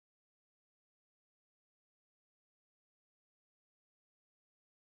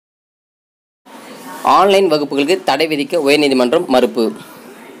Online வகுப்புகளுக்கு தடை விதிக்க உயர்நீதிமன்றம் மறுப்பு.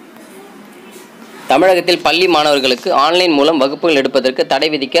 தமிழகத்தில் பள்ளி மாணவர்களுக்கு ஆன்லைன் மூலம் வகுப்புகள் எடுப்பதற்கு தடை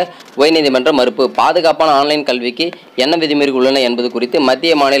விதிக்க உயர்நீதிமன்றம் மறுப்பு. பாதுகாப்பான ஆன்லைன் கல்விக்கு என்ன விதிமுறைகள் உள்ளன என்பது குறித்து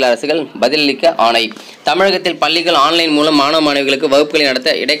மத்திய மாநில அரசுகள் பதிலளிக்க ஆணை. தமிழகத்தில் பள்ளிகள் ஆன்லைன் மூலம் மாணவ மாணவிகளுக்கு வகுப்புகளை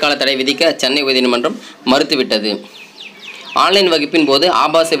நடத்த இடைக்கால தடை விதிக்க சென்னை உயர்நீதிமன்றம் மறுத்துவிட்டது. ஆன்லைன் வகுப்பின் போது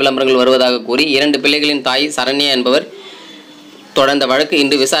ஆபாச விளம்பரங்கள் வருவதாக கூறி 2 பிள்ளைகளின் தாய் சரண்யா என்பவர் தொடர்ந்த வழக்கு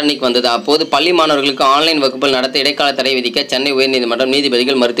இன்று விசாரணைக்கு வந்தது. அப்போது பள்ளி மாணவர்களுக்கு ஆன்லைன் வகுப்புகள் நடத்த இடைக்கால தடை விதிக்க சென்னை உயர்நீதிமன்றம்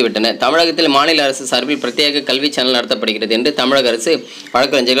நீதிபதிகள் மறுத்துவிட்டனர். தமிழகத்தில் மாநில அரசு சார்பில் பிரத்யேக கல்வி சேனல் நடத்தப்படுகிறது என்று தமிழக அரசு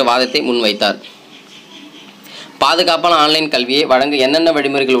வழக்கறிஞர்கள் வாதத்தை முன்வைத்தார். பாதுகாப்பான ஆன்லைன் கல்வியை வழங்க என்னென்ன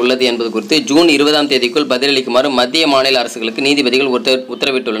வழிமுறைகள் உள்ளது என்பது குறித்து ஜூன் 20ஆம் தேதிக்குள் பதிலளிக்குமாறு மத்திய மாநில அரசுகளுக்கு நீதிபதிகள்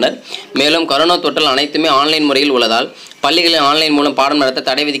உத்தரவிட்டுள்ளனர். மேலும் கொரோனா தொற்றல் அனைத்துமே ஆன்லைன் முறையில் உள்ளதால் பள்ளிகளில் ஆன்லைன் மூலம் பாடம் நடத்த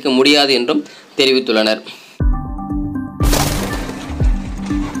தடை விதிக்க முடியாது என்றும் தெரிவித்துள்ளனர்.